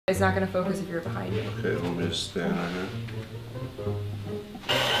It's not gonna focus if you're behind me. Okay, let me just stand on here.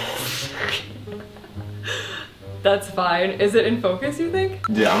 That's fine. Is it in focus, you think?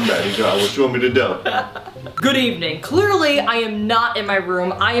 Yeah, I'm ready. Go. What you want me to do? Good evening. Clearly, I am not in my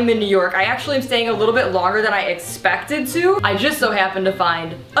room. I am in New York. I actually am staying a little bit longer than I expected to. I just so happened to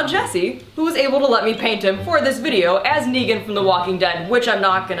find a Jesse who was able to let me paint him for this video as Negan from The Walking Dead, which I'm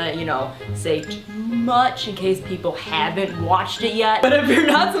not gonna, you know, say too much in case people haven't watched it yet. But if you're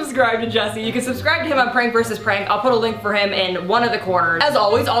not subscribed to Jesse, you can subscribe to him on Prank vs. Prank. I'll put a link for him in one of the corners. As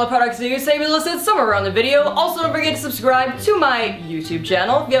always, all the products I use say be listed somewhere around the video. Also, don't forget to subscribe to my YouTube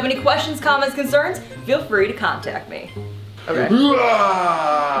channel. If you have any questions, comments, concerns, feel free to contact me. Okay.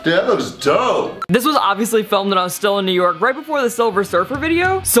 That looks dope. This was obviously filmed when I was still in New York right before the Silver Surfer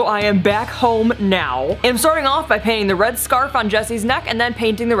video, so I am back home now. And I'm starting off by painting the red scarf on Jesse's neck and then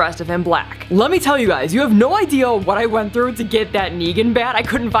painting the rest of him black. Let me tell you guys, you have no idea what I went through to get that Negan bat. I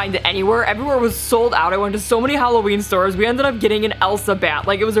couldn't find it anywhere. Everywhere was sold out. I went to so many Halloween stores. We ended up getting an Elsa bat.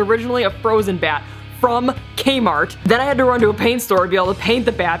 Like, it was originally a Frozen bat from Kmart. Then I had to run to a paint store to be able to paint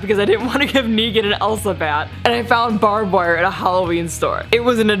the bat because I didn't want to give Negan an Elsa bat. And I found barbed wire at a Halloween store. It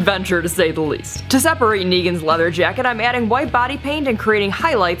was an adventure to say the least. To separate Negan's leather jacket, I'm adding white body paint and creating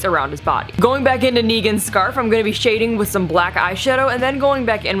highlights around his body. Going back into Negan's scarf, I'm going to be shading with some black eyeshadow and then going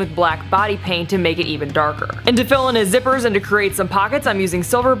back in with black body paint to make it even darker. And to fill in his zippers and to create some pockets, I'm using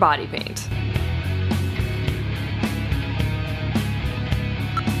silver body paint.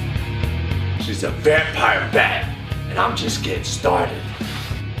 She's a vampire bat, and I'm just getting started.